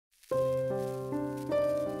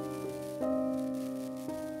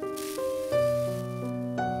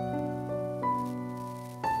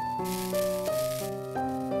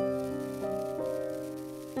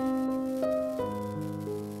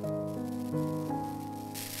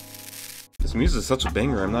This music is such a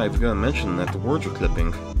banger, I'm not even gonna mention that the words are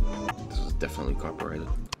clipping. This is definitely copyrighted.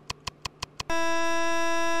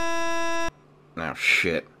 Now,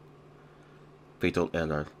 shit. Fatal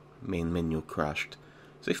error. Main menu crashed.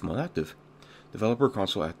 Safe mode active. Developer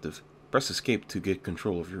console active. Press escape to get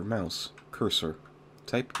control of your mouse. Cursor.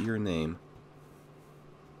 Type your name.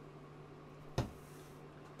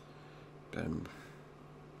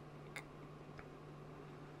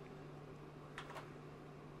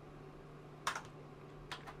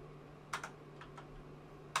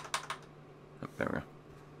 Oh, there we go.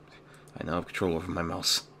 I now have control over my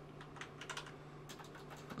mouse.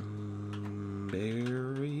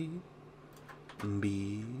 Berry.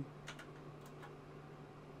 B.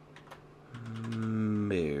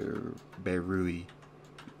 Berry.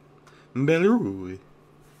 Berry.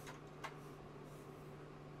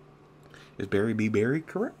 Is Berry B. Berry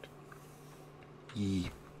correct?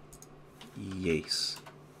 Yes.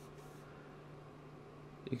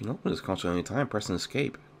 You can open this console anytime, pressing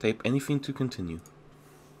escape. Type anything to continue.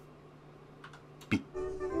 B.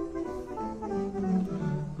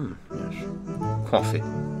 Yes. Coffee.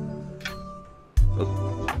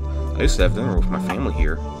 Oh. I used to have dinner with my family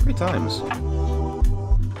here. 3 times.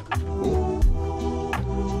 Cool.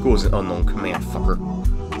 Cool as an unknown command, fucker.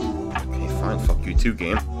 Okay, fine, fuck you too,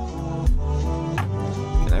 game.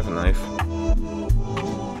 Can I have a knife?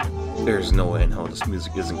 There's no way in hell this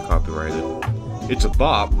music isn't copyrighted. It's a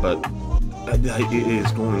bop, but it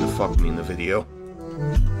is going to fuck me in the video.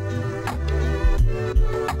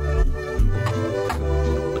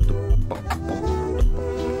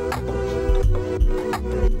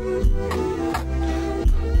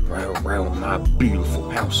 Right around my beautiful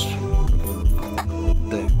house.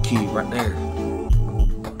 That key right there.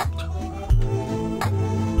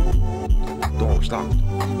 Door stopped.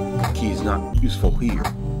 The key is not useful here.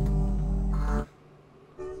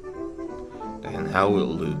 And how it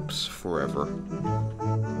loops forever.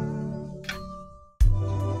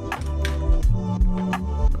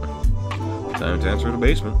 Time to enter the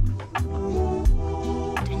basement.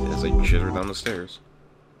 As I chitter down the stairs.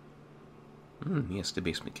 Yes, the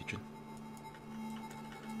basement kitchen.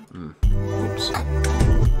 Oops.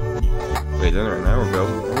 Wait, dinner an hour ago.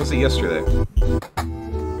 What was it yesterday?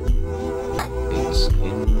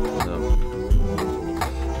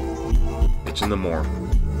 It's in the morgue.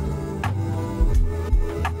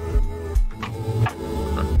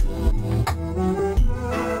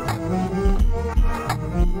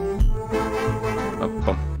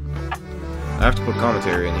 I have to put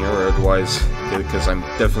commentary in here, otherwise, because I'm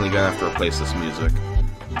definitely gonna have to replace this music.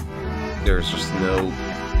 There's just no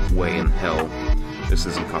way in hell this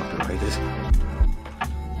isn't copyrighted.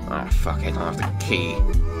 Ah, fuck, I don't have the key.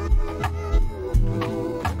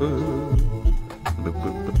 Boo. Boo,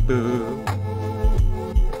 boo, boo, boo.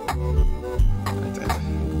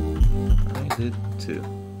 I did too.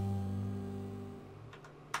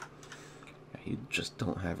 You just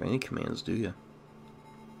don't have any commands, do you?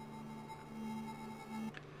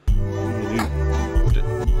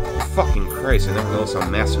 Fucking Christ, I never noticed how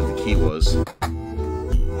massive the key was.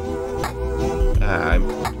 I'm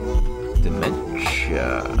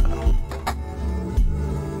Dementia.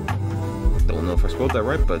 Don't know if I spelled that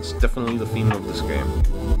right, but it's definitely the theme of this game.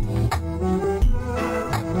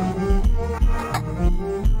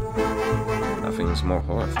 Nothing's more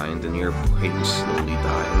horrifying than your brain slowly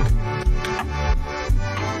dying.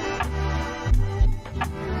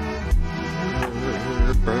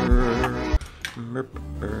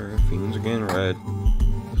 Things are getting red.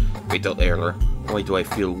 Fatal error. Why do I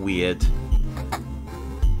feel weird?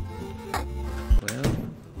 Well,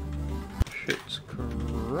 shit's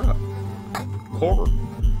corrupt. Core.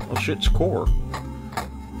 Well, shit's core.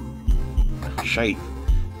 Shite.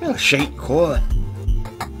 Well, shite core.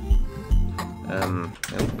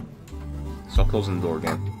 Nope. Stop closing the door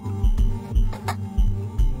again.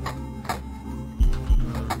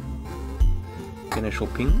 Initial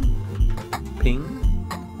ping. Ping.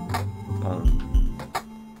 Pong.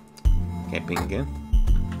 Can't ping again.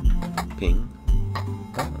 Ping.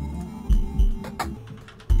 Pong.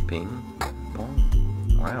 Ping. Pong.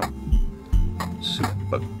 Wow.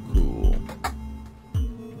 Super cool.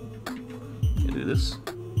 Can I do this?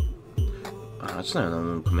 That's not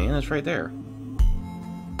an command, that's right there.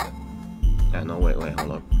 No, wait,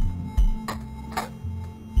 hold up.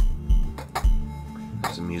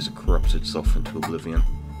 As the music corrupts itself into oblivion.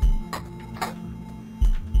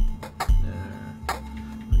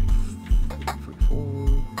 3, 4,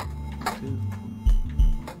 2.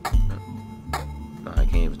 No, I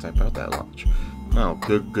can't even type out that launch. No,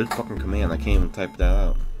 good fucking command. I can't even type that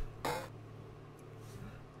out.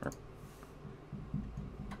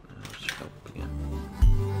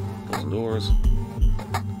 doors.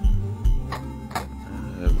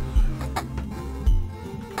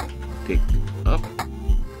 Pick up.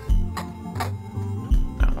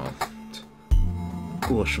 Oh.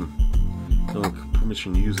 Awesome. No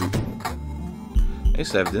permission to use it. I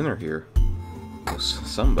used to have dinner here. With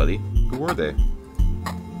somebody. Who were they?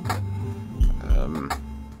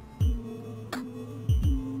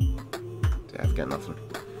 I've got nothing.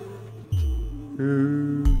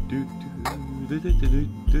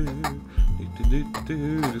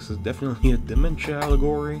 This is definitely a dementia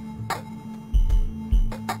allegory.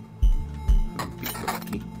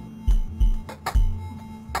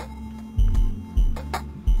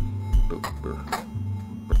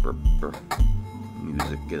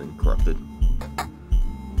 Music getting corrupted.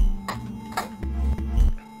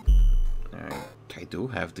 Alright, I do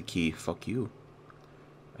have the key. Fuck you.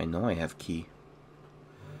 I know I have key.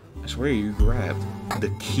 I swear you grabbed the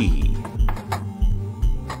key.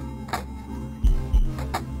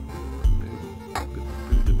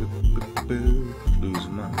 Lose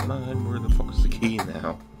my mind. Where the fuck is the key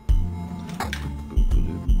now?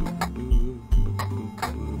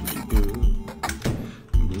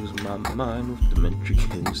 Lose my mind with dementia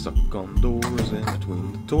getting stuck on doors and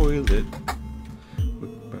between the toilet.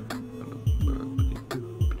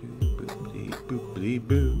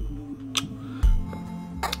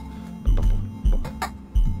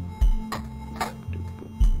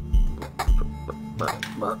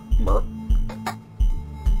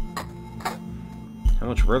 How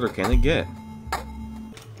much redder can it get?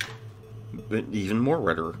 But even more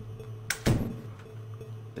redder.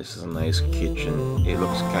 This is a nice kitchen. It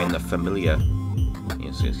looks kind of familiar.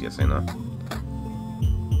 Yes, I know.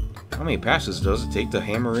 How many passes does it take to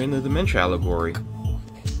hammer in the dementia allegory?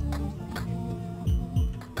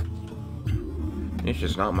 This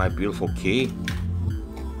is not my beautiful key.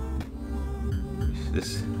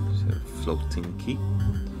 This is a floating key.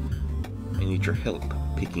 I need your help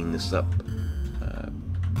picking this up.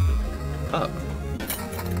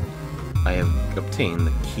 I have obtained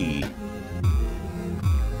the key.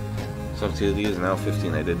 Subtlety is now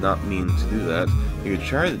 15. I did not mean to do that. You could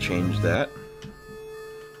try to change that.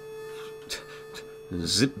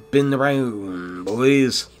 Zipping around,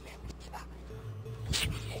 boys.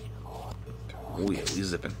 Oh yeah, he's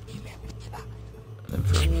zipping. And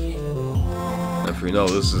for you know,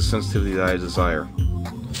 this is the sensitivity that I desire.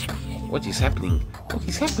 What is happening? What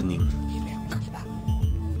is happening?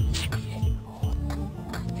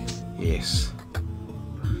 Yes.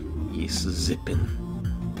 Yes, zipping.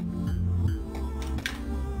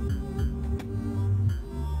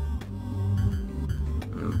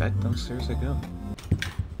 And back downstairs I go.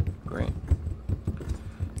 Great.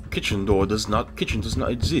 Kitchen does not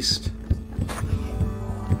exist.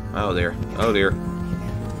 Oh dear. Oh dear.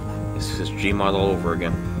 This is Gmod all over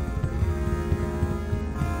again.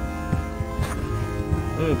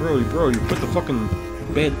 Hey bro, you put the fucking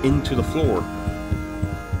bed into the floor.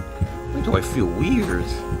 Why do I feel weird?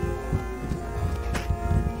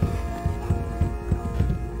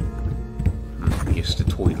 Yes, the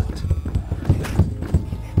toilet.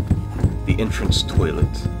 The entrance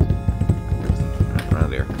toilet. Oh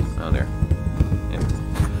there. Oh there.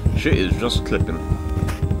 Yeah. Shit is just clipping.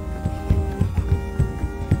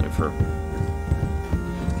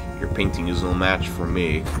 Your painting is no match for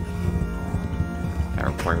me. I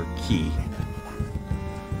require a key.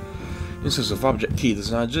 Instance of object key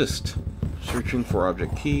does not exist. Searching for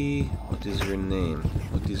object key. What is your name?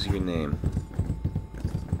 What is your name?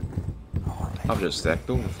 Object stacked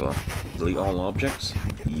overflow. Delete all objects?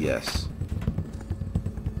 Yes.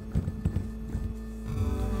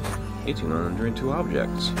 1802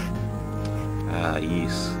 objects. Ah,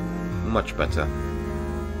 yes. Much better.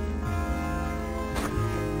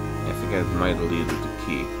 I think I might have deleted the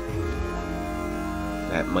key.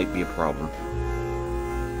 That might be a problem.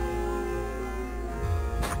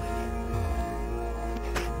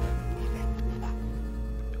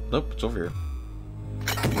 Nope, it's over here.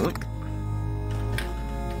 Look.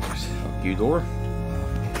 There's a fuck you door.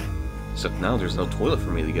 Except now there's no toilet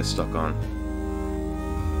for me to get stuck on.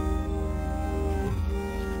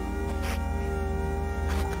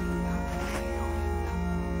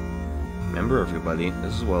 Remember, everybody,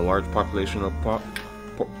 this is what a large population of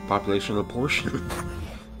portion.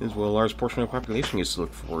 This is what a large portion of the population gets to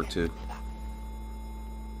look forward to.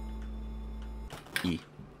 E.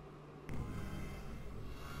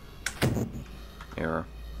 Error.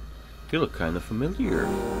 You look kind of familiar.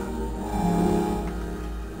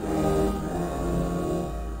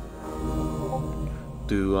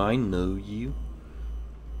 Do I know you?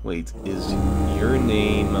 Wait, is your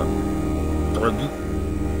name...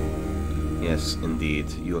 Yes, indeed,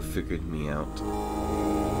 you have figured me out.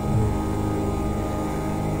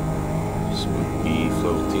 Spooky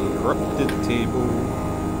floating corrupted table.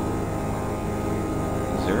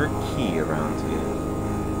 Is there a key around here?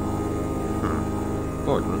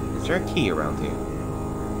 Gordon, is there a key around here?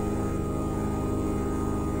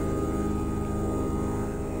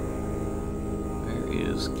 Where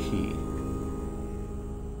is key?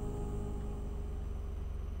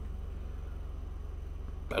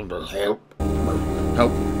 Help!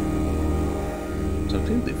 Help! So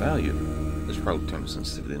clearly value. This probably turn the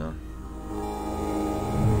sensitivity on.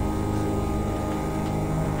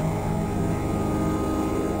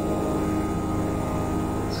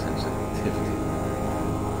 Sensitivity.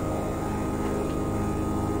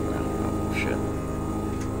 Oh shit.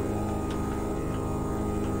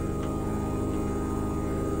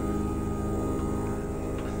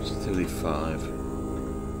 Sensitivity 5.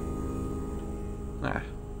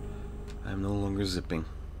 I'm no longer zipping.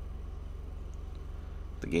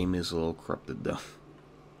 The game is a little corrupted though.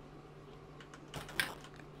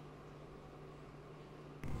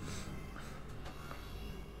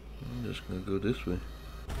 I'm just gonna go this way.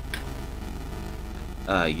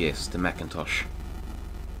 Yes, the Macintosh.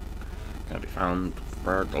 Can be found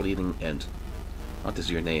for the leading end. What is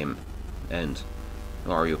your name? End.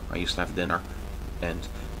 Who are you? I used to have dinner. End.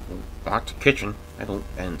 Locked kitchen. I don't.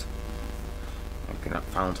 End. I cannot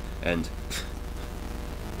found. End.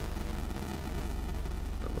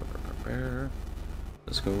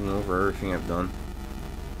 Let's go over everything I've done.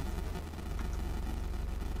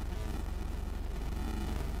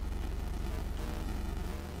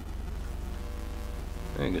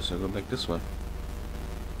 I guess I'll go back this way.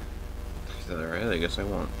 Is that alright? I guess I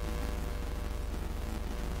won't.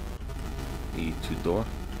 E2 door.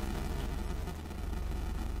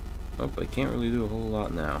 Oh, I can't really do a whole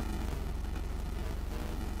lot now.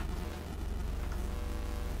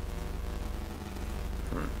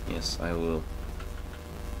 Yes, I will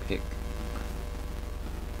pick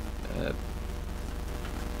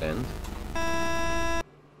end.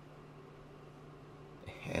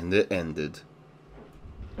 And it ended.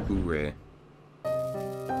 Hooray.